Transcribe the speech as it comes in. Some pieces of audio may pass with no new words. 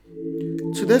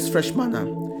Today's fresh manna,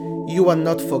 you are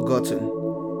not forgotten.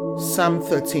 Psalm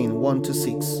 13,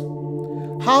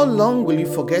 1-6. How long will you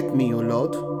forget me, O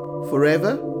Lord?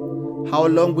 Forever? How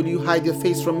long will you hide your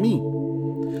face from me?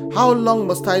 How long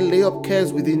must I lay up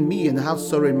cares within me and have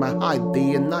sorrow in my heart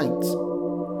day and night?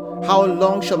 How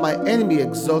long shall my enemy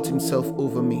exalt himself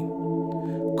over me?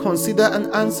 Consider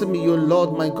and answer me, O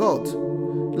Lord my God.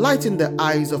 Lighten the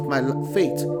eyes of my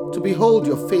faith to behold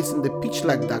your face in the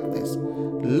pitch-like darkness,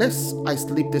 lest I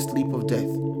sleep the sleep of death.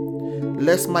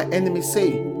 Lest my enemy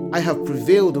say, I have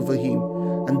prevailed over him,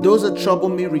 and those that trouble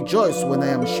me rejoice when I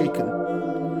am shaken.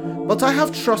 But I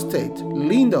have trusted,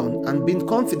 leaned on, and been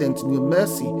confident in your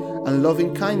mercy and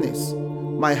loving kindness.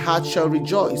 My heart shall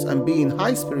rejoice and be in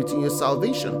high spirit in your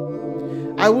salvation.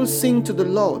 I will sing to the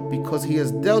Lord because he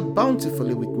has dealt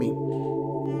bountifully with me.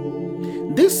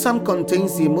 This psalm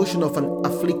contains the emotion of an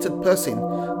afflicted person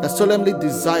that solemnly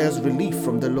desires relief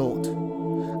from the Lord.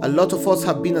 A lot of us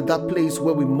have been at that place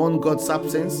where we mourn God's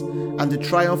absence and the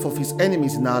triumph of his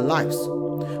enemies in our lives.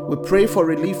 We pray for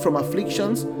relief from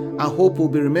afflictions and hope will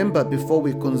be remembered before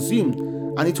we're consumed,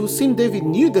 and it will seem David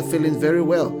knew the feeling very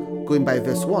well, going by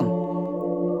verse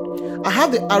 1. I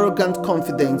have the arrogant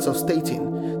confidence of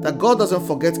stating that God doesn't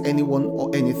forget anyone or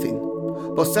anything,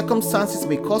 but circumstances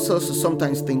may cause us to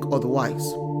sometimes think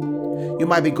otherwise. You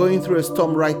might be going through a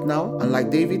storm right now, and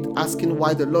like David, asking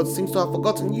why the Lord seems to have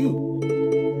forgotten you.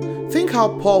 Think how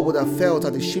Paul would have felt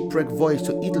at the shipwrecked voyage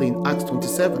to Italy in Acts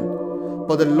 27.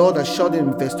 But the Lord assured him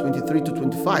in verse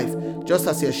 23-25, just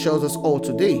as he assures us all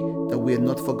today, that we are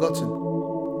not forgotten.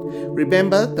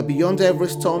 Remember that beyond every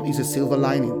storm is a silver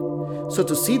lining. So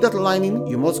to see that lining,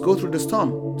 you must go through the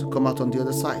storm to come out on the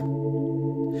other side.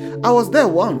 I was there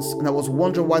once and I was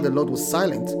wondering why the Lord was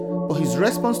silent, but his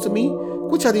response to me,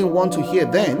 which I didn't want to hear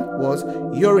then, was,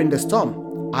 "You're in the storm.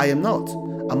 I am not.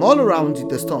 I'm all around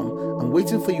the storm. I'm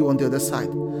waiting for you on the other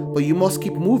side. But you must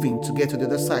keep moving to get to the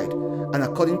other side. And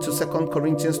according to 2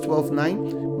 Corinthians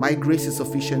 12:9, my grace is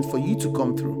sufficient for you to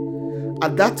come through."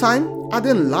 At that time, I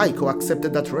didn't like or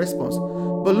accepted that response.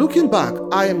 But looking back,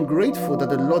 I am grateful that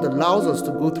the Lord allows us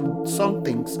to go through some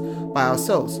things by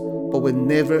ourselves, but we're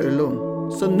never alone.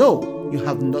 So no, you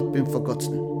have not been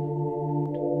forgotten.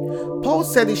 Paul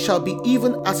said it shall be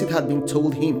even as it had been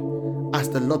told him, as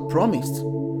the Lord promised.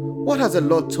 What has the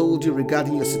Lord told you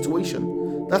regarding your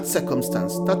situation, that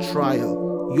circumstance, that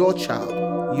trial, your child,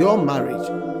 your marriage,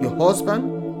 your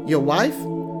husband, your wife,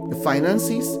 your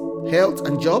finances, health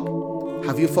and job?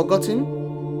 Have you forgotten?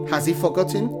 Has he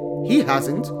forgotten? He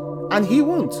hasn't, and he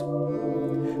won't.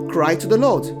 Cry to the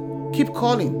Lord. Keep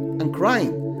calling and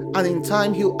crying, and in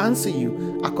time he'll answer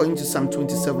you, according to Psalm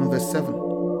 27 verse 7.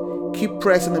 Keep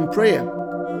pressing in prayer.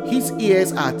 His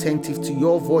ears are attentive to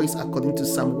your voice, according to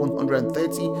Psalm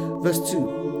 130 verse 2.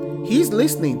 He's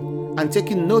listening and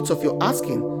taking notes of your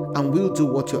asking, and will do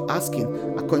what you're asking,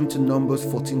 according to Numbers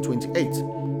 14:28.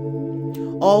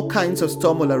 All kinds of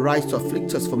storm will arise to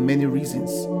afflict us for many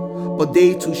reasons, but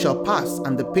they too shall pass,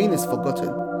 and the pain is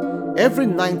forgotten. Every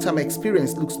nighttime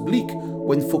experience looks bleak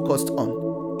when focused on.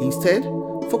 Instead,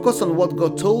 focus on what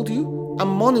God told you, and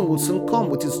morning will soon come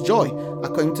with its joy,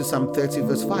 according to Psalm 30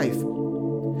 verse 5.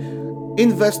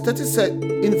 In verse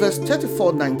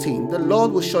 34:19, the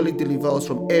Lord will surely deliver us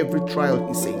from every trial,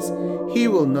 he says. He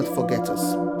will not forget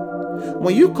us.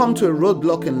 When you come to a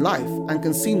roadblock in life and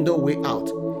can see no way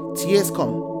out, tears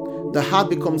come. The heart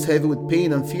becomes heavy with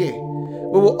pain and fear.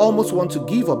 We will almost want to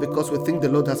give up because we think the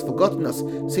Lord has forgotten us,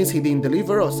 since he didn't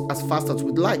deliver us as fast as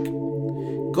we'd like.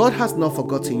 God has not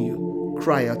forgotten you.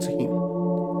 Cry out to him.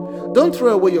 Don't throw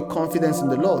away your confidence in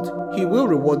the Lord. He will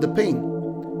reward the pain.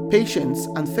 Patience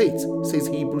and faith, says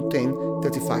Hebrews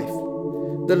 10:35.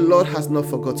 The Lord has not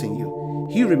forgotten you.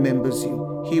 He remembers you.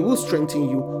 He will strengthen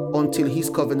you until his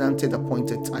covenanted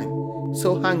appointed time.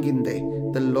 So hang in there.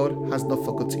 The Lord has not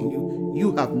forgotten you.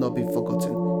 You have not been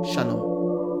forgotten. Shalom.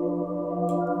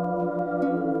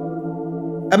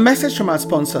 A message from our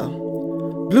sponsor,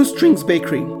 Blue Strings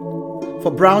Bakery,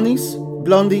 for brownies,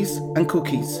 blondies, and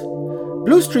cookies.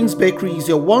 Blue Strings Bakery is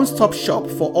your one-stop shop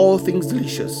for all things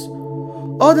delicious.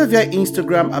 Order via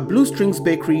Instagram at Blue Strings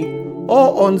Bakery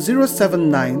or on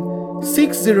 079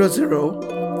 600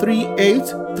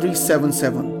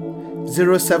 38377.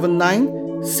 079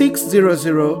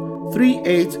 600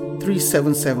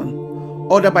 38377.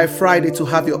 Order by Friday to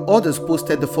have your orders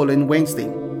posted the following Wednesday.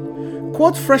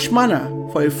 Quote Fresh Manna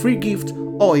for a free gift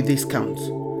or a discount.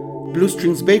 Blue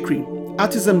Strings Bakery,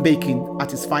 artisan baking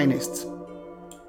at its finest.